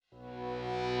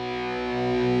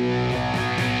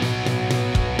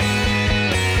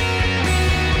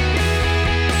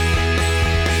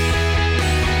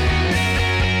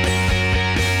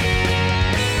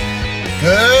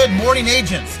morning,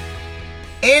 agents.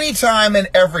 Anytime and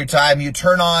every time you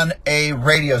turn on a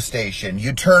radio station,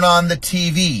 you turn on the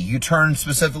TV, you turn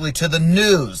specifically to the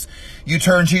news, you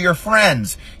turn to your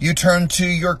friends, you turn to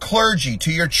your clergy,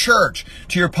 to your church,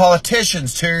 to your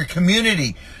politicians, to your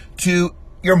community, to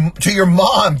your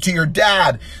mom, to your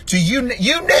dad, to you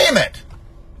name it.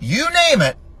 You name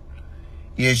it.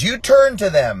 As you turn to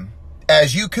them,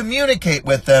 as you communicate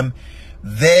with them,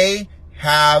 they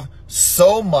have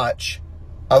so much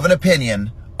of an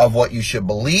opinion of what you should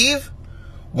believe,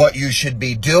 what you should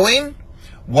be doing,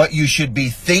 what you should be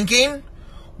thinking,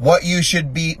 what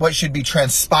should be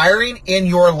transpiring in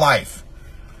your life.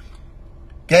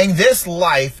 Gang, this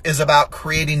life is about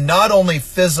creating not only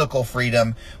physical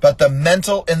freedom, but the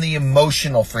mental and the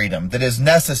emotional freedom that is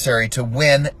necessary to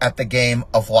win at the game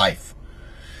of life.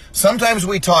 Sometimes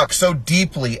we talk so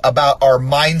deeply about our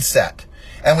mindset,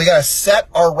 and we got to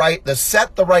set the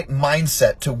right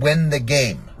mindset to win the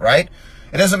game, right?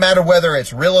 It doesn't matter whether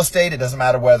it's real estate. It doesn't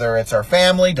matter whether it's our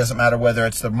family. It doesn't matter whether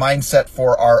it's the mindset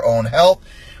for our own health.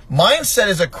 Mindset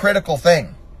is a critical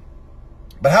thing.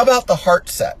 But how about the heart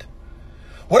set?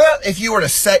 What about if you were to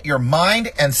set your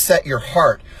mind and set your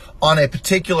heart on a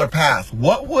particular path?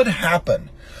 What would happen?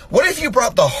 What if you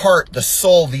brought the heart, the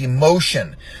soul, the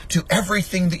emotion to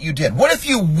everything that you did? What if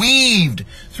you weaved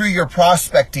through your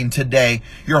prospecting today,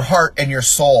 your heart and your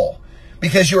soul?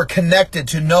 Because you are connected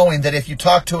to knowing that if you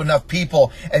talk to enough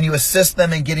people and you assist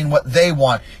them in getting what they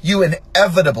want, you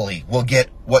inevitably will get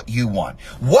what you want.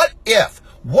 What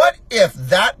if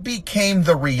that became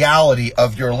the reality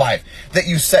of your life? That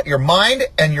you set your mind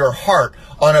and your heart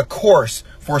on a course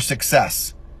for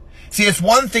success. See, it's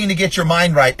one thing to get your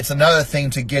mind right. It's another thing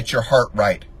to get your heart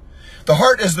right. The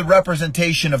heart is the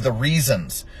representation of the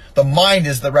reasons. The mind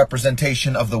is the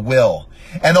representation of the will.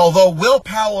 And although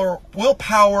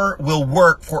willpower will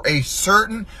work for a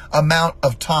certain amount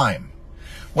of time,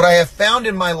 what I have found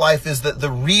in my life is that the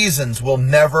reasons will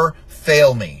never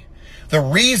fail me. The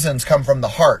reasons come from the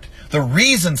heart. The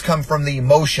reasons come from the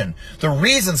emotion. The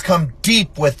reasons come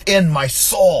deep within my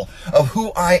soul of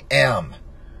who I am.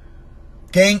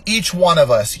 Gang, each one of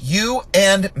us, you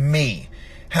and me,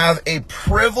 have a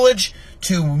privilege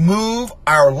to move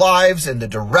our lives in the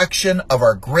direction of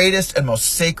our greatest and most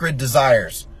sacred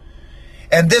desires.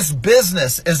 And this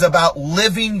business is about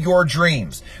living your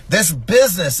dreams. This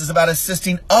business is about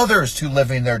assisting others to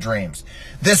living their dreams.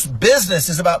 This business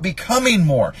is about becoming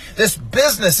more. This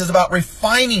business is about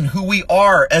refining who we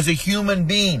are as a human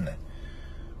being.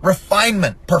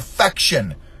 Refinement,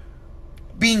 perfection,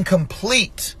 being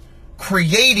complete,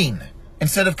 creating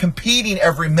instead of competing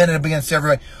every minute against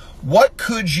everybody. What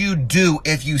could you do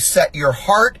if you set your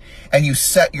heart and you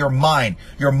set your mind,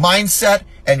 your mindset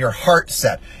and your heart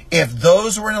set? If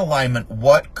those were in alignment,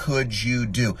 what could you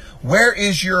do? Where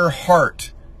is your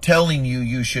heart telling you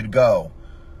you should go?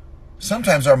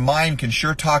 Sometimes our mind can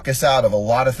sure talk us out of a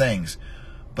lot of things,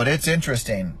 but it's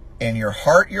interesting. In your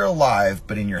heart, you're alive,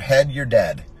 but in your head, you're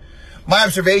dead. My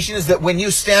observation is that when you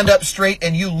stand up straight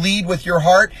and you lead with your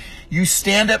heart, you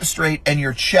stand up straight and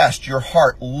your chest, your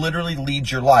heart literally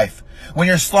leads your life. When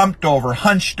you're slumped over,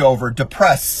 hunched over,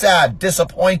 depressed, sad,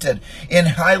 disappointed, in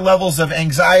high levels of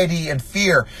anxiety and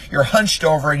fear, you're hunched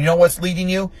over and you know what's leading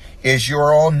you? Is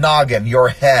your own noggin, your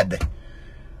head.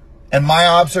 And my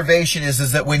observation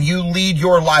is that when you lead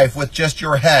your life with just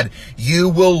your head, you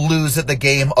will lose at the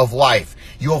game of life.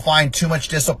 You will find too much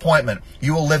disappointment.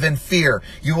 You will live in fear.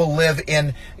 You will live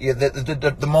in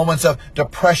the moments of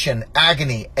depression,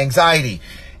 agony, anxiety.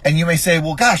 And you may say,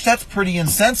 well, gosh, that's pretty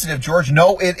insensitive, George.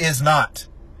 No, it is not.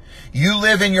 You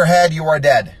live in your head, you are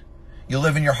dead. You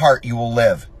live in your heart, you will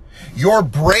live. Your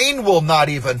brain will not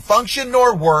even function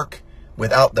nor work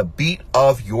without the beat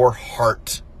of your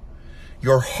heart.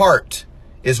 Your heart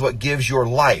is what gives your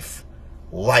life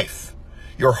life.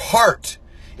 Your heart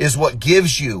is what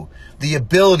gives you the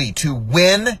ability to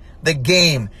win the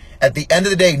game at the end of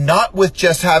the day, not with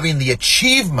just having the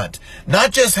achievement,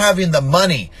 not just having the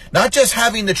money, not just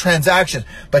having the transactions,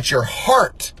 but your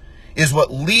heart is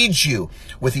what leads you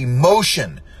with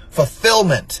emotion,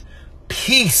 fulfillment,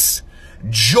 peace,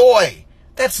 joy.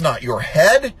 That's not your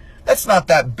head. That's not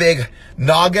that big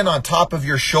noggin on top of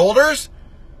your shoulders.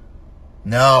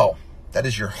 No, that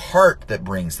is your heart that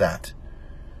brings that.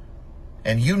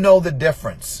 And you know the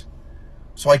difference.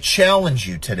 So I challenge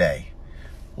you today.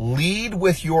 Lead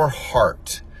with your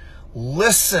heart.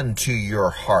 Listen to your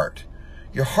heart.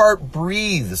 Your heart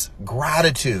breathes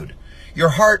gratitude. Your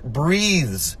heart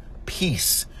breathes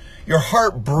peace. Your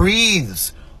heart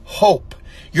breathes hope.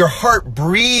 Your heart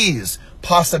breathes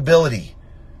possibility.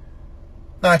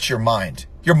 Not your mind.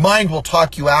 Your mind will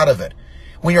talk you out of it.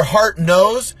 When your heart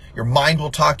knows, your mind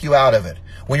will talk you out of it.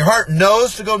 When your heart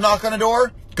knows to go knock on a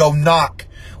door, go knock.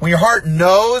 When your heart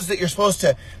knows that you're supposed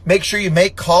to make sure you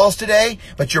make calls today,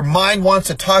 but your mind wants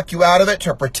to talk you out of it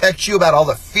to protect you about all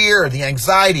the fear, the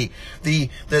anxiety, the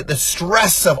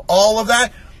stress of all of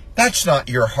that, that's not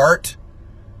your heart.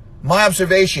 My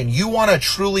observation, you want to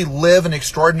truly live an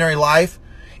extraordinary life?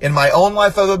 In my own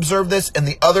life, I've observed this, and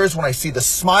the others, when I see the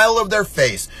smile of their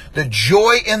face, the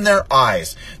joy in their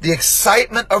eyes, the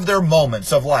excitement of their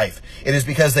moments of life, it is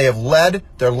because they have led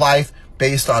their life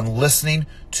based on listening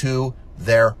to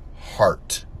their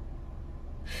heart.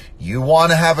 You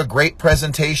want to have a great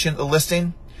presentation at the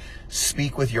listing?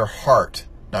 Speak with your heart,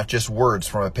 not just words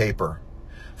from a paper.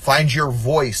 Find your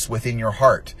voice within your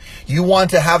heart. You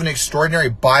want to have an extraordinary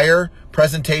buyer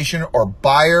presentation or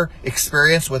buyer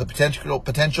experience with a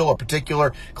potential or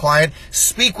particular client?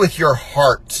 Speak with your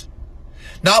heart,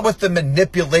 not with the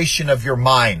manipulation of your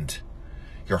mind,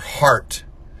 your heart,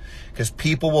 because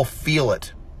people will feel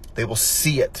it. They will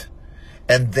see it.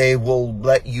 And they will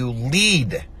let you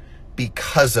lead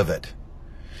because of it.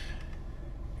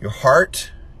 Your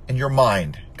heart and your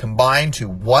mind combined to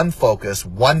one focus,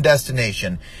 one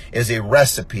destination, is a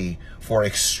recipe for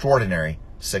extraordinary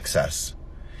success.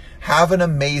 Have an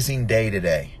amazing day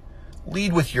today.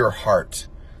 Lead with your heart.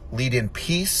 Lead in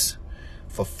peace,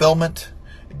 fulfillment,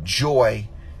 joy,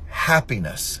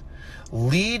 happiness.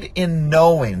 Lead in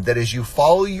knowing that as you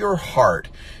follow your heart,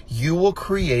 you will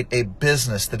create a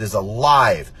business that is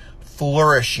alive,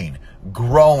 flourishing,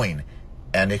 growing,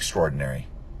 and extraordinary.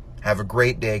 Have a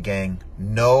great day, gang.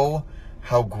 Know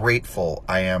how grateful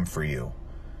I am for you.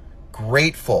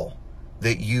 Grateful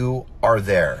that you are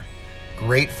there.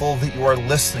 Grateful that you are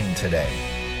listening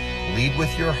today. Lead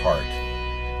with your heart.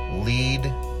 Lead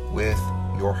with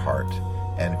your heart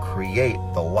and create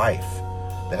the life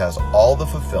that has all the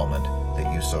fulfillment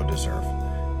that you so deserve.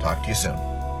 Talk to you soon.